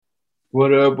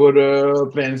What up,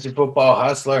 fantasy football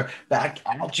hustler? Back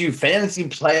at you, fantasy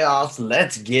playoffs.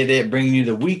 Let's get it. Bringing you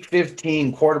the week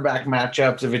 15 quarterback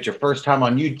matchups. If it's your first time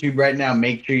on YouTube right now,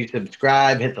 make sure you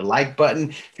subscribe, hit the like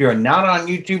button. If you're not on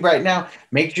YouTube right now,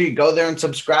 make sure you go there and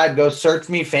subscribe. Go search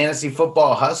me, Fantasy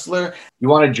Football Hustler. You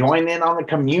want to join in on the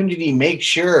community? Make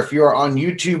sure if you're on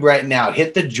YouTube right now,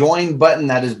 hit the join button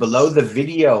that is below the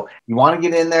video. You want to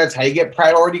get in there. It's how you get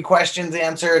priority questions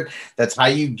answered. That's how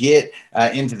you get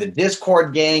into the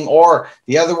Discord gang. Or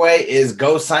the other way is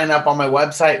go sign up on my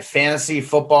website,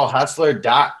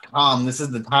 fantasyfootballhustler.com. This is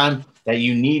the time that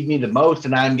you need me the most,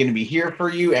 and I'm going to be here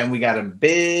for you. And we got a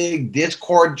big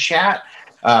Discord chat,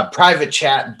 private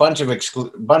chat, bunch of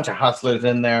hustlers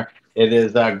in there. It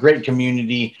is a great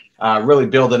community. Really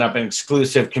building up an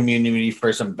exclusive community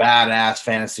for some badass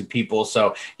fantasy people.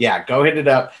 So, yeah, go hit it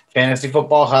up,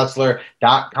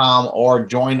 fantasyfootballhustler.com, or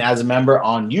join as a member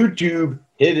on YouTube.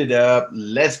 Hit it up.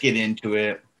 Let's get into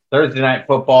it. Thursday night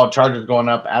football, Chargers going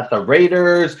up at the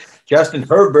Raiders. Justin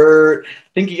Herbert,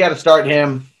 think you got to start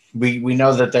him. We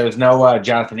know that there's no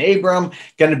Jonathan Abram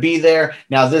going to be there.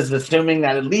 Now, this is assuming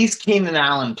that at least Keenan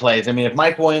Allen plays. I mean, if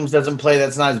Mike Williams doesn't play,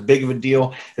 that's not as big of a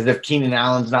deal as if Keenan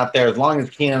Allen's not there. As long as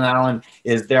Keenan Allen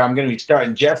is there, I'm going to be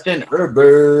starting Justin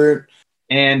Herbert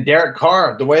and Derek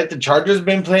Carr. The way that the Chargers have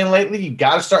been playing lately, you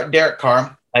got to start Derek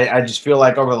Carr. I just feel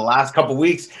like over the last couple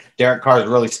weeks, Derek Carr has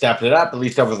really stepped it up, at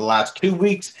least over the last 2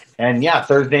 weeks. And, yeah,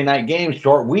 Thursday night game,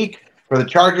 short week for the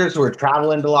Chargers who are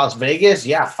traveling to Las Vegas.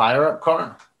 Yeah, fire up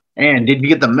Carr. And did you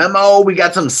get the memo? We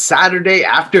got some Saturday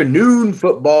afternoon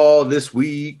football this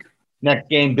week. Next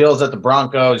game, Bills at the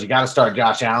Broncos. You got to start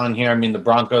Josh Allen here. I mean, the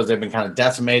Broncos, they've been kind of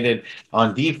decimated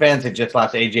on defense. They just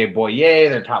lost A.J. Boye,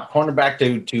 their top cornerback,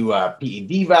 to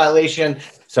PED violation.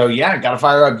 So, yeah, got to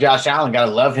fire up Josh Allen. Got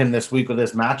to love him this week with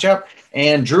this matchup.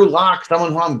 And Drew Lock,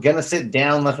 someone who I'm going to sit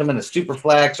down unless I'm in a super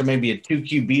flex or maybe a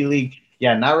 2QB league.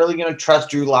 Yeah, not really going to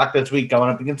trust Drew Lock this week going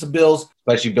up against the Bills,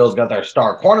 especially Bills got their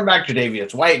star cornerback,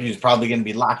 Tre'Davious White, who's probably going to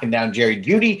be locking down Jerry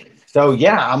Jeudy. So,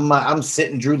 yeah, I'm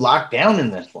sitting Drew Lock down in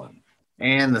this one.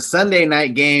 And the Sunday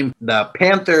night game, the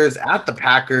Panthers at the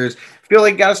Packers. Feel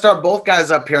like got to start both guys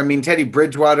up here. I mean, Teddy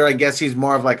Bridgewater, I guess he's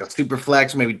more of like a super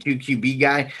flex, maybe 2QB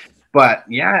guy. But,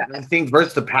 yeah, I think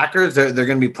versus the Packers, they're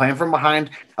going to be playing from behind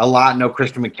a lot. No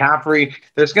Christian McCaffrey.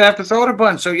 They're just going to have to throw it a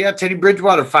bunch. So, yeah, Teddy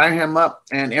Bridgewater, fire him up.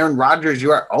 And Aaron Rodgers,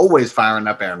 you are always firing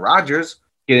up Aaron Rodgers.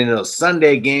 Get into those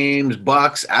Sunday games,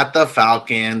 Bucks at the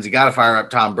Falcons. You got to fire up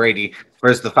Tom Brady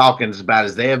versus the Falcons as bad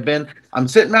as they have been. I'm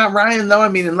sitting Matt Ryan, though. I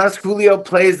mean, unless Julio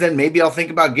plays, then maybe I'll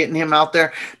think about getting him out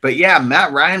there. But, yeah,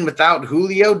 Matt Ryan without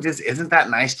Julio just isn't that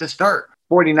nice to start.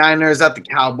 49ers at the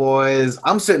Cowboys.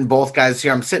 I'm sitting both guys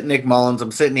here. I'm sitting Nick Mullins.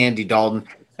 I'm sitting Andy Dalton.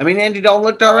 I mean, Andy Dalton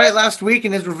looked all right last week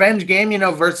in his revenge game,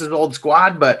 versus old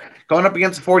squad. But going up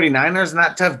against the 49ers and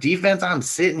that tough defense, I'm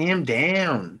sitting him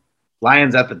down.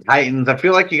 Lions at the Titans. I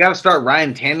feel like you got to start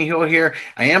Ryan Tannehill here.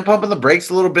 I am pumping the brakes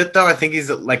a little bit, though. I think he's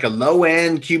like a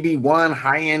low-end QB1,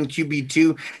 high-end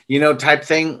QB2, type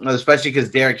thing, especially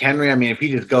because Derrick Henry, I mean, if he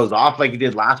just goes off like he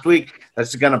did last week,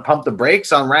 that's going to pump the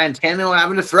brakes on Ryan Tannehill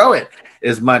having to throw it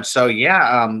as much. So,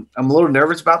 yeah, I'm a little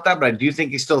nervous about that, but I do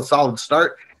think he's still a solid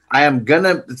start. I am going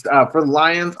to, for the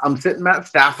Lions, I'm sitting Matt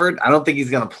Stafford. I don't think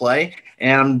he's going to play.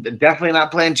 And I'm definitely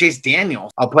not playing Chase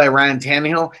Daniels. I'll play Ryan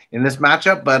Tannehill in this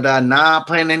matchup, but not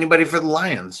playing anybody for the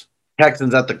Lions.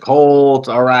 Texans at the Colts.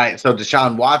 All right. So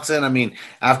Deshaun Watson, I mean,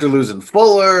 after losing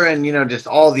Fuller and, just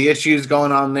all the issues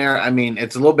going on there, I mean,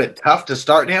 it's a little bit tough to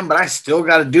start him, but I still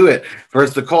got to do it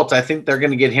versus the Colts. I think they're going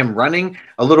to get him running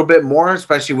a little bit more,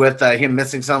 especially with him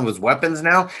missing some of his weapons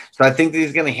now. So I think that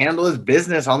he's going to handle his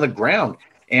business on the ground.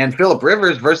 And Phillip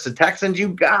Rivers versus the Texans, you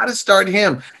got to start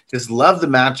him. Just love the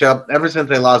matchup. Ever since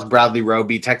they lost Bradley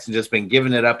Roby, Texans just been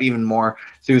giving it up even more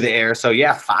through the air. So,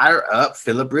 yeah, fire up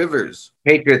Phillip Rivers.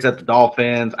 Patriots at the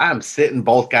Dolphins. I'm sitting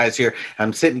both guys here.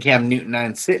 I'm sitting Cam Newton.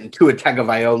 I'm sitting Tua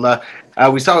Tagovailoa.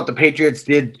 We saw what the Patriots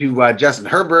did to Justin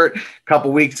Herbert a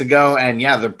couple weeks ago. And,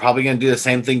 yeah, they're probably going to do the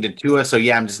same thing to Tua. So,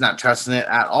 yeah, I'm just not trusting it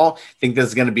at all. I think this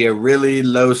is going to be a really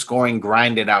low-scoring,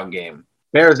 grinded-out game.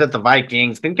 Bears at the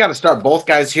Vikings. I think got to start both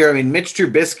guys here. I mean, Mitch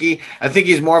Trubisky, I think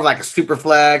he's more of like a super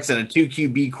flex and a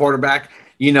 2QB quarterback,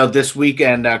 this week.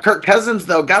 And Kirk Cousins,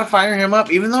 though, got to fire him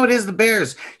up. Even though it is the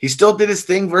Bears, he still did his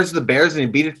thing versus the Bears and he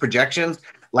beat his projections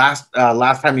last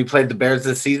time he played the Bears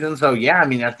this season. So, yeah, I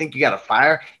mean, I think you got to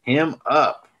fire him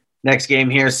up. Next game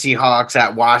here, Seahawks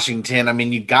at Washington. I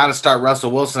mean, you got to start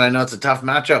Russell Wilson. I know it's a tough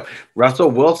matchup.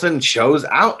 Russell Wilson shows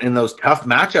out in those tough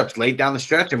matchups late down the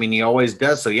stretch. I mean, he always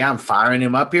does. So, yeah, I'm firing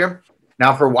him up here.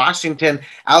 Now for Washington,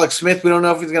 Alex Smith, we don't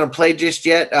know if he's going to play just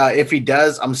yet. If he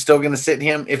does, I'm still going to sit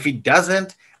him. If he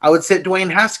doesn't, I would sit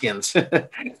Dwayne Haskins.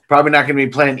 Probably not going to be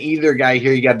playing either guy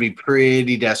here. You got to be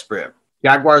pretty desperate.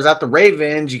 Jaguars at the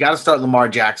Ravens. You got to start Lamar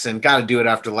Jackson. Got to do it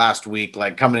after last week,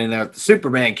 like coming in there with the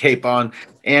Superman cape on.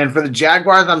 And for the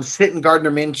Jaguars, I'm sitting Gardner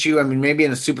Minshew. I mean, maybe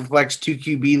in a Superflex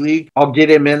 2QB league, I'll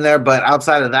get him in there. But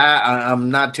outside of that,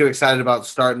 I'm not too excited about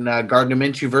starting Gardner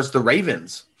Minshew versus the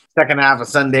Ravens. Second half of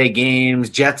Sunday games,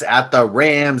 Jets at the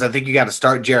Rams. I think you got to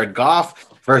start Jared Goff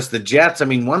versus the Jets. I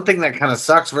mean, one thing that kind of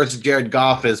sucks versus Jared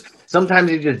Goff is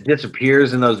sometimes he just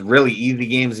disappears in those really easy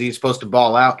games he's supposed to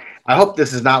ball out. I hope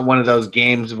this is not one of those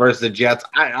games versus the Jets.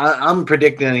 I'm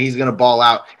predicting that he's going to ball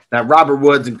out, that Robert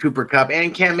Woods and Cooper Kupp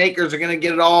and Cam Akers are going to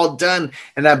get it all done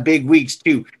in that big weeks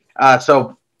too.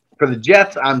 So for the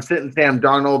Jets, I'm sitting Sam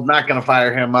Darnold, not going to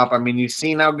fire him up. I mean, you've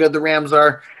seen how good the Rams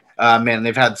are. Man,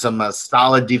 they've had some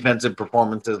solid defensive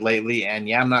performances lately, and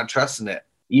yeah, I'm not trusting it.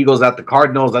 Eagles at the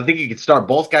Cardinals. I think you could start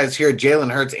both guys here,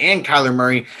 Jalen Hurts and Kyler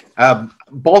Murray.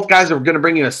 Both guys are going to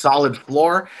bring you a solid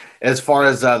floor as far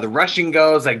as the rushing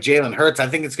goes. Like Jalen Hurts, I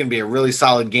think it's going to be a really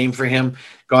solid game for him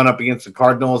going up against the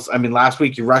Cardinals. I mean, last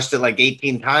week he rushed it like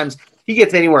 18 times. He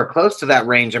gets anywhere close to that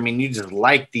range. I mean, you just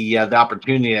like the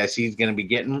opportunity I see he's going to be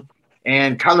getting.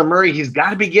 And Kyler Murray, he's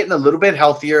got to be getting a little bit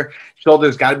healthier.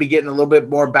 Shoulders got to be getting a little bit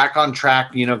more back on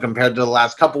track, compared to the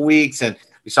last couple weeks. And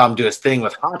we saw him do his thing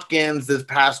with Hopkins this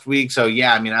past week. So,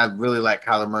 yeah, I mean, I really like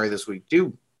Kyler Murray this week,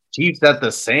 too. Chiefs at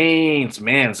the Saints,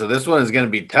 man. So this one is going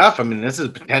to be tough. I mean, this is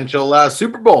potential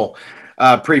Super Bowl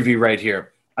preview right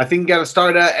here. I think you got to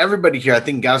start everybody here. I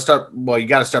think you got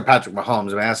to start Patrick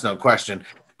Mahomes. I mean, that's no question.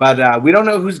 But we don't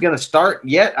know who's going to start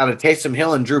yet out of Taysom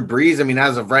Hill and Drew Brees. I mean,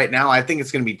 as of right now, I think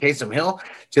it's going to be Taysom Hill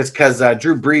just because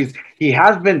Drew Brees, he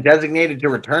has been designated to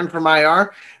return from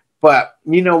IR. But,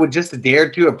 with just a day or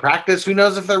two of practice, who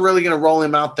knows if they're really going to roll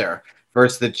him out there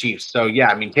versus the Chiefs. So, yeah,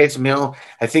 I mean, Taysom Hill,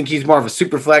 I think he's more of a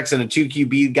super flex and a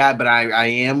 2QB guy, but I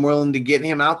am willing to get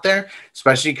him out there,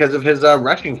 especially because of his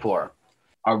rushing floor.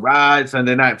 All right,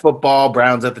 Sunday Night Football,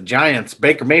 Browns at the Giants.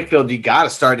 Baker Mayfield, you got to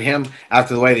start him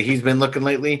after the way that he's been looking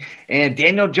lately. And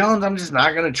Daniel Jones, I'm just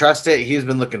not going to trust it. He's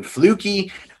been looking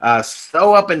fluky,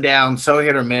 so up and down, so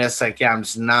hit or miss. Like, yeah, I'm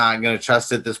just not going to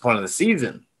trust it at this point of the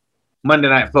season. Monday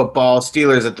Night Football,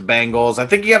 Steelers at the Bengals. I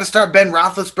think you got to start Ben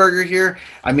Roethlisberger here.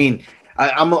 I mean,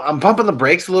 I'm pumping the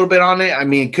brakes a little bit on it. I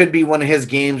mean, it could be one of his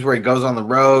games where he goes on the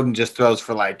road and just throws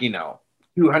for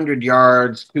 200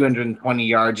 yards, 220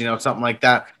 yards, something like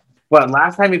that. But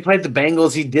last time he played the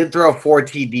Bengals, he did throw 4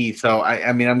 TDs. So,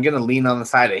 I mean, I'm going to lean on the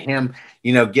side of him,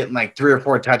 getting like 3 or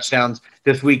 4 touchdowns.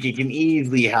 This week it can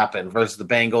easily happen versus the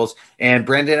Bengals. And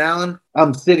Brandon Allen,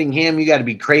 I'm sitting him. You got to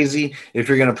be crazy if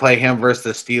you're going to play him versus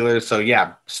the Steelers. So,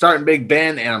 yeah, starting Big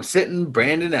Ben, and I'm sitting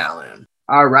Brandon Allen.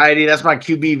 All righty, that's my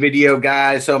QB video,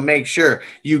 guys. So make sure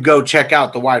you go check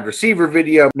out the wide receiver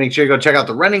video. Make sure you go check out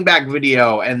the running back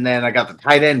video. And then I got the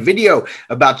tight end video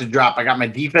about to drop. I got my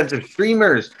defensive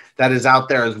streamers that is out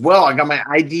there as well. I got my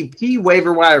IDP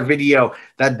waiver wire video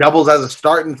that doubles as a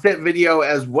start and sit video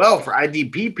as well for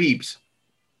IDP peeps.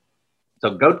 So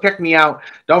go check me out.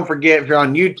 Don't forget, if you're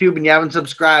on YouTube and you haven't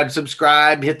subscribed,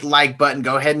 hit the like button.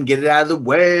 Go ahead and get it out of the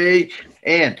way.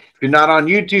 And if you're not on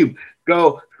YouTube,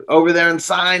 go over there and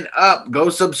sign up. Go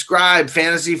subscribe.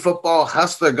 Fantasy Football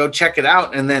Hustler. Go check it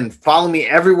out. And then follow me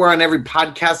everywhere on every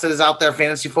podcast that is out there.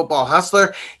 Fantasy Football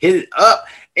Hustler. Hit it up.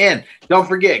 And don't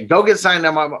forget, go get signed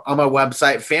up on my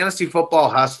website, Fantasy Football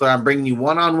Hustler. I'm bringing you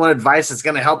one-on-one advice that's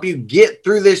going to help you get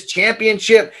through this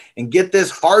championship and get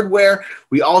this hardware.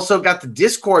 We also got the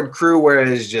Discord crew where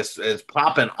it's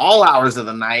popping all hours of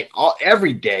the night,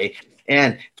 every day.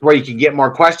 And it's where you can get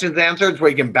more questions answered. It's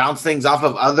where you can bounce things off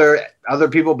of other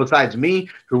people besides me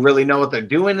who really know what they're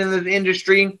doing in the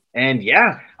industry. And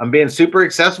yeah, I'm being super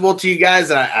accessible to you guys.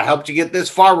 I helped you get this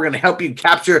far. We're going to help you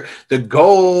capture the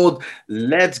gold.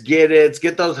 Let's get it. Let's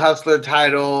get those hustler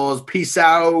titles. Peace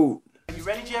out. Are you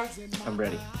ready, Jerry? I'm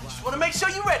ready. Just want to make sure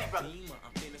you're ready, brother.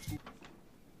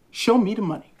 Show me the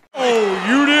money. Oh,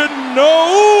 you didn't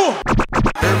know?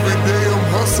 Every day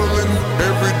I'm hustling.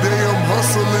 Every day I'm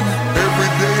hustling. Every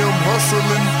day I'm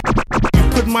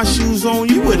hustling. Put my shoes on,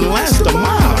 you wouldn't last a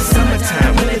mile.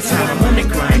 Summertime, wintertime, I'm on the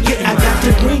grind. Yeah, I got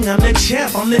the ring, I'm the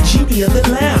champ, I'm the genie of the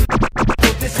lamp.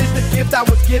 This is the gift I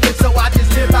was given, so I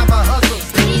just live by my hustle.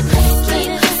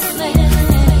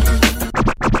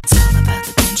 It's all about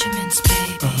the Benjamins,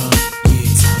 baby. Yeah.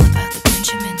 It's all about the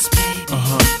Benjamins, baby.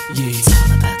 Yeah. It's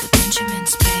all about the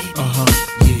Benjamins, baby.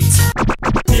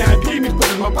 Yeah. VIP me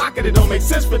put in my pocket, it don't make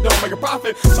sense, but don't make a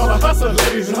profit. It's all a hustle,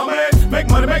 ladies and homies. Make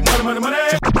money, money.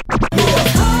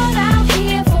 Hold out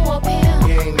here for a pill.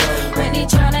 When he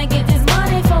tryna get this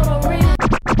money for the real.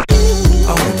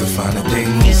 I want to find the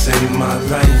things in my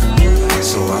life,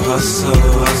 so I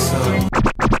hustle.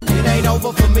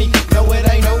 me. No, it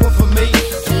ain't over for me.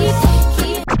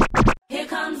 Here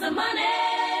comes the money.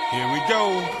 Here we go.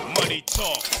 Money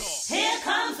talk. Here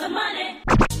comes the money.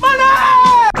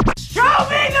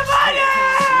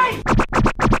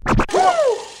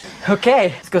 Okay,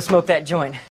 let's go smoke that joint.